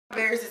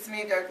Bears, it's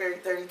me,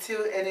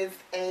 Darkberry32, and it's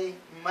a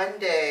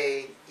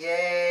Monday.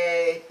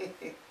 Yay!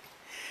 You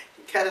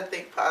gotta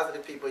think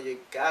positive, people. You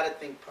gotta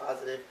think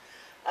positive.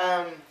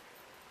 Um,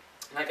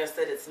 like I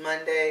said, it's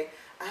Monday.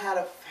 I had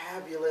a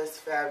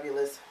fabulous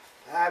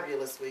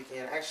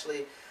weekend.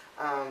 Actually,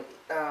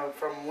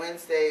 from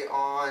Wednesday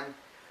on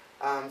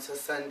to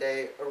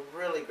Sunday, a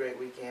really great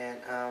weekend.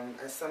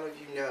 As some of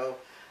you know,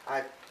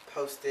 I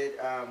posted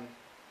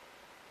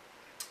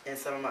and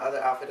some of my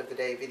other outfit of the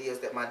day videos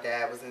that my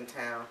dad was in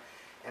town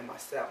and my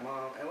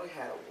stepmom, and we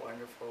had a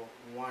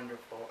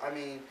wonderful, I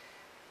mean,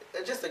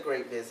 just a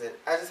great visit.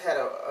 I just had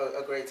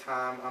a great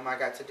time. I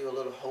got to do a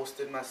little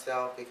hosting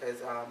myself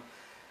because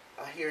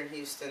here in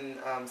Houston,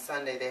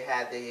 Sunday they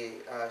had the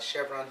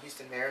Chevron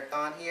Houston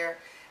Marathon here,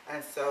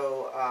 and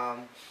so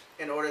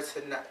in order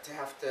to not to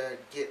have to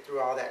get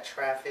through all that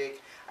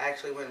traffic, I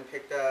actually went and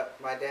picked up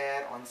my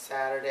dad on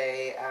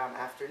Saturday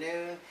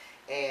afternoon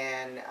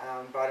and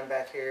brought him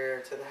back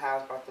here to the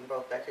house, brought them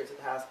both back here to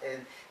the house,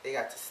 and they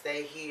got to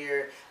stay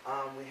here.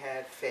 We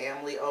had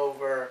family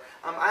over.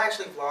 I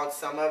actually vlogged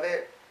some of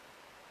it,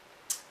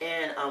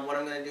 and what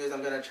I'm going to do is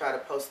I'm going to try to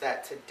post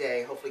that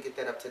today, hopefully get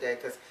that up today,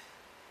 because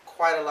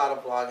quite a lot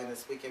of vlogging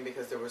this weekend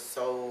because there was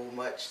so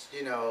much,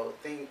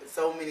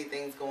 so many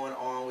things going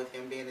on with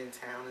him being in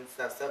town and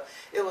stuff. So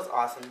it was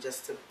awesome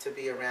just to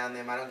be around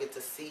them. I don't get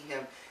to see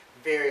him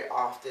very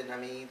often. I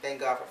mean, thank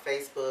God for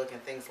Facebook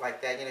and things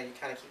like that. You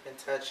kind of keep in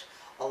touch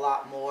a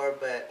lot more,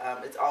 but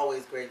it's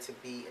always great to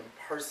be in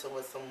person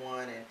with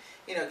someone and,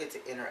 get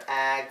to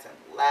interact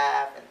and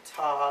laugh and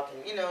talk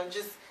and,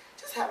 just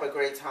have a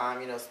great time,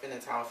 spending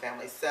time with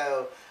family.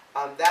 So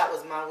that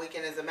was my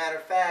weekend. As a matter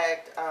of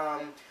fact,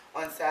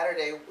 on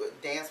Saturday,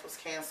 dance was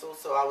canceled,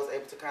 so I was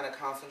able to kind of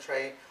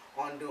concentrate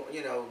on doing,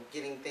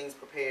 getting things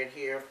prepared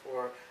here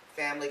for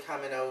family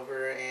coming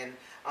over, and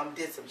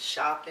did some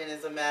shopping.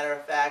 As a matter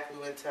of fact,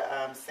 we went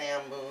to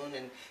Sam Moon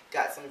and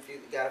got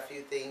a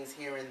few things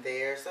here and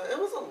there. So it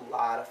was a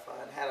lot of fun.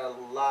 Had a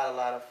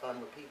lot of fun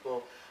with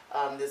people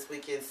this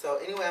weekend. So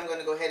anyway, I'm going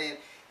to go ahead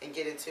and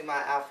get into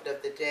my outfit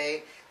of the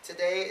day.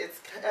 Today, I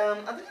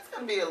think it's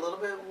going to be a little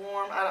bit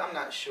warm. I'm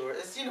not sure.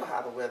 It's,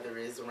 how the weather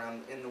is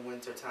around in the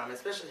winter time,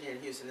 especially here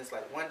in Houston. It's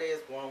like one day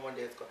it's warm, one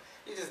day it's cold.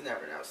 You just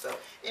never know. So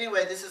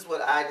anyway, this is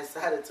what I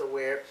decided to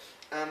wear.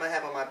 I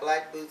have on my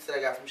black boots that I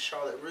got from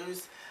Charlotte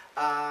Russe.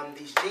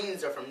 These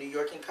jeans are from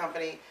Ny&Co.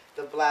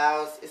 The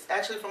blouse is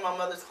actually from my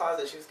mother's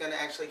closet. She was going to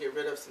actually get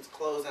rid of some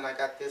clothes, and I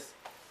got this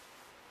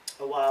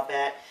a while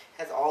back.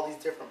 It has all these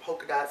different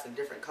polka dots and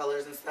different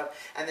colors and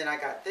stuff. And then I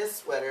got this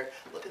sweater.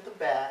 Look at the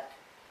back.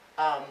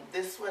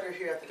 This sweater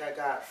here,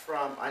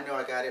 I know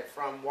I got it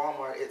from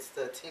Walmart. It's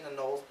the Tina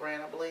Knowles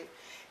brand, I believe.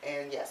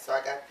 And yeah, so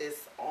I got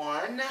this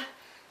on.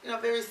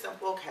 Very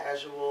simple,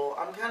 casual.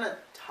 I'm kind of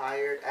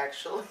tired,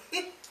 actually.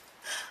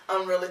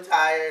 I'm really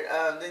tired.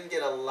 Didn't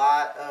get a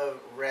lot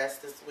of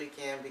rest this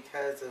weekend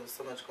because of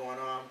so much going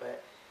on,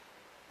 but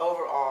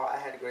overall, I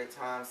had a great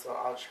time, so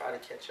I'll try to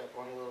catch up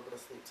on a little bit of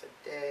sleep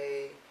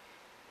today.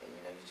 And,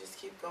 you just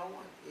keep going.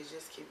 You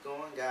just keep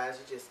going, guys.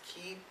 You just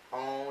keep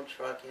on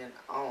trucking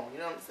on. You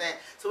know what I'm saying?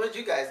 So what did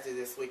you guys do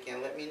this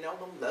weekend? Let me know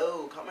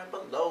below. Comment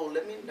below.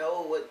 Let me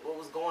know what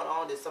was going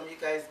on. Did some of you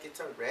guys get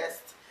to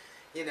rest?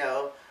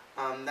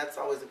 That's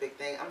always a big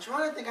thing. I'm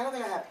trying to think. I don't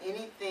think I have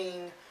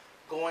anything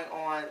going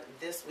on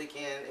this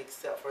weekend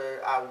except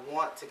for I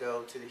want to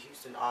go to the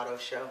Houston Auto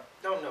Show.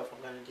 Don't know if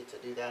I'm going to get to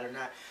do that or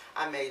not.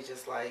 I may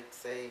just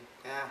say,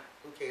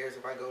 who cares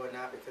if I go or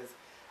not, because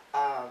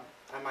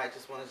I might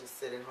just want to just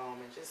sit at home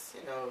and just,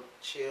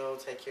 chill,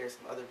 take care of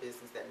some other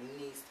business that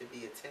needs to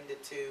be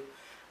attended to.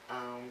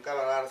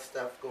 Got a lot of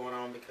stuff going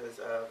on because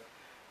of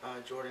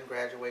Jordan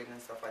graduating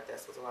and stuff like that,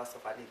 so there's a lot of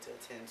stuff I need to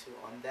attend to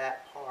on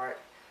that part.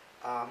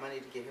 I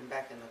need to get him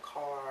back in the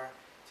car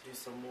to do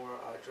some more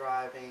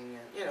driving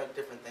and,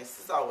 different things.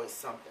 There's always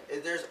something.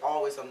 There's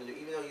always something to do.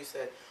 Even though you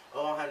said,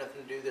 oh, I don't have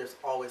nothing to do, there's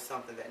always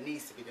something that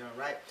needs to be done,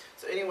 right?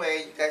 So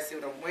anyway, you guys see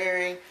what I'm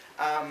wearing.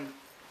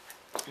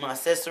 My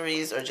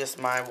accessories are just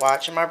my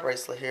watch and my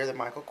bracelet here, the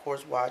Michael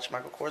Kors watch,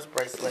 Michael Kors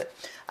bracelet.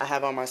 I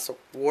have on my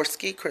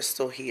Swarovski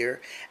crystal here.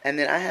 And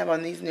then I have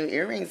on these new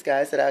earrings,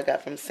 guys, that I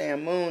got from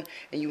Sam Moon.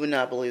 And you would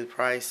not believe the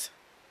price.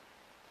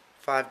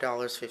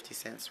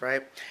 $5.50,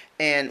 right?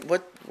 And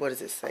what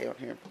does it say on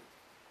here?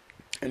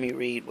 Let me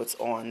read what's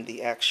on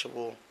the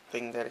actual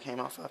thing that it came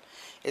off of.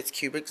 It's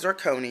cubic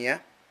zirconia,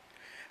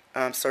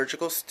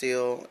 surgical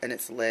steel, and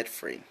it's lead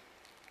free.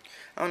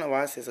 I don't know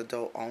why it says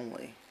adult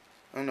only.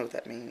 I don't know what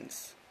that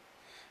means.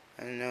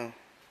 I don't know.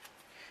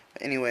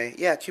 But anyway,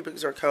 yeah, cubic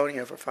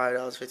zirconia for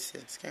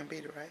 $5.50. Can't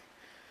beat it, right?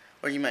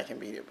 Or you might can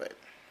beat it, but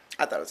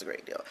I thought it was a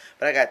great deal.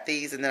 But I got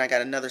these, and then I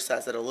got another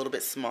size that are a little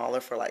bit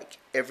smaller for like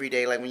every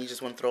day, like when you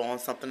just want to throw on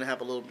something to have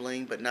a little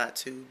bling, but not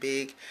too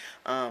big.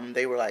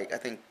 They were like, I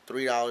think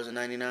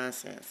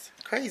 $3.99.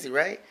 Crazy,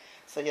 right?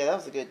 So yeah, that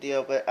was a good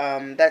deal. But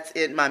that's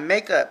it. My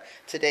makeup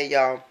today,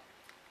 y'all.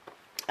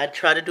 I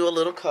try to do a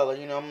little color.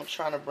 I'm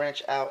trying to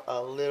branch out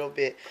a little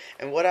bit.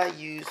 And what I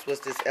used was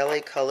this LA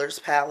Colors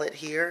palette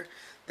here.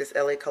 This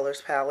LA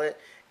Colors palette.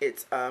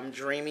 It's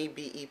Dreamy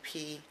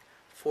BEP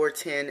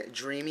 410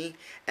 Dreamy,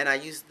 and I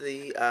used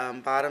the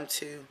bottom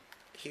two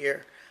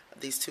here,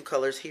 these two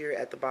colors here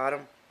at the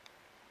bottom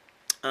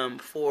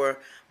for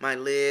my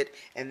lid,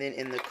 and then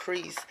in the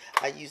crease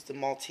I used the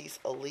Maltese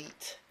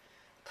Elite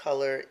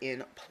color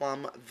in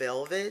Plum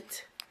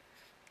Velvet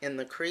in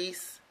the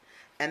crease.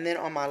 And then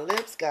on my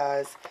lips,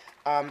 guys,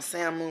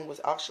 Sam Moon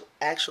was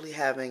actually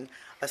having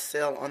a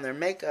sale on their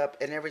makeup,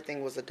 and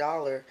everything was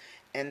 $1.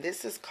 And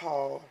this is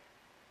called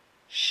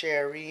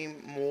Sherry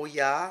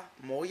Moya,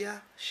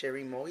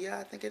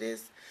 I think it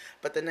is.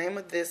 But the name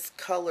of this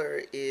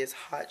color is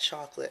Hot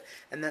Chocolate,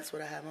 and that's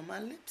what I have on my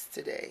lips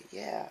today.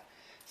 Yeah.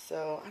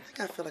 So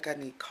I feel like I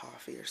need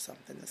coffee or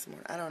something this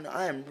morning. I don't know.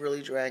 I am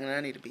really dragging. I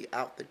need to be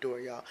out the door,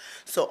 y'all.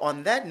 So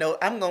on that note,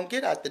 I'm going to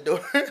get out the door.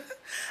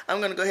 I'm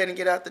going to go ahead and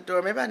get out the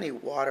door. Maybe I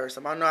need water or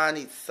something. I know I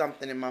need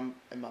something in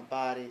my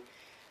body.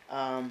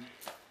 Don't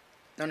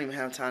even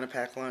have time to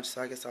pack lunch,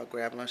 so I guess I'll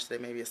grab lunch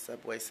today. Maybe a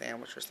Subway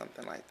sandwich or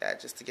something like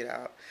that, just to get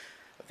out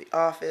of the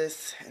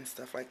office and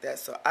stuff like that.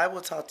 So I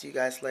will talk to you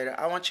guys later.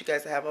 I want you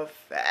guys to have a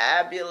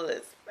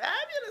fabulous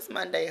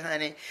Monday,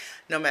 honey.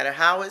 No matter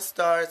how it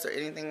starts or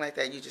anything like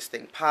that, you just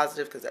think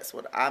positive, because that's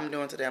what I'm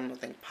doing today. I'm going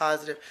to think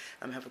positive.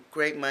 I'm going to have a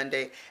great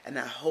Monday, and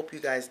I hope you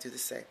guys do the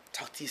same.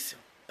 Talk to you soon.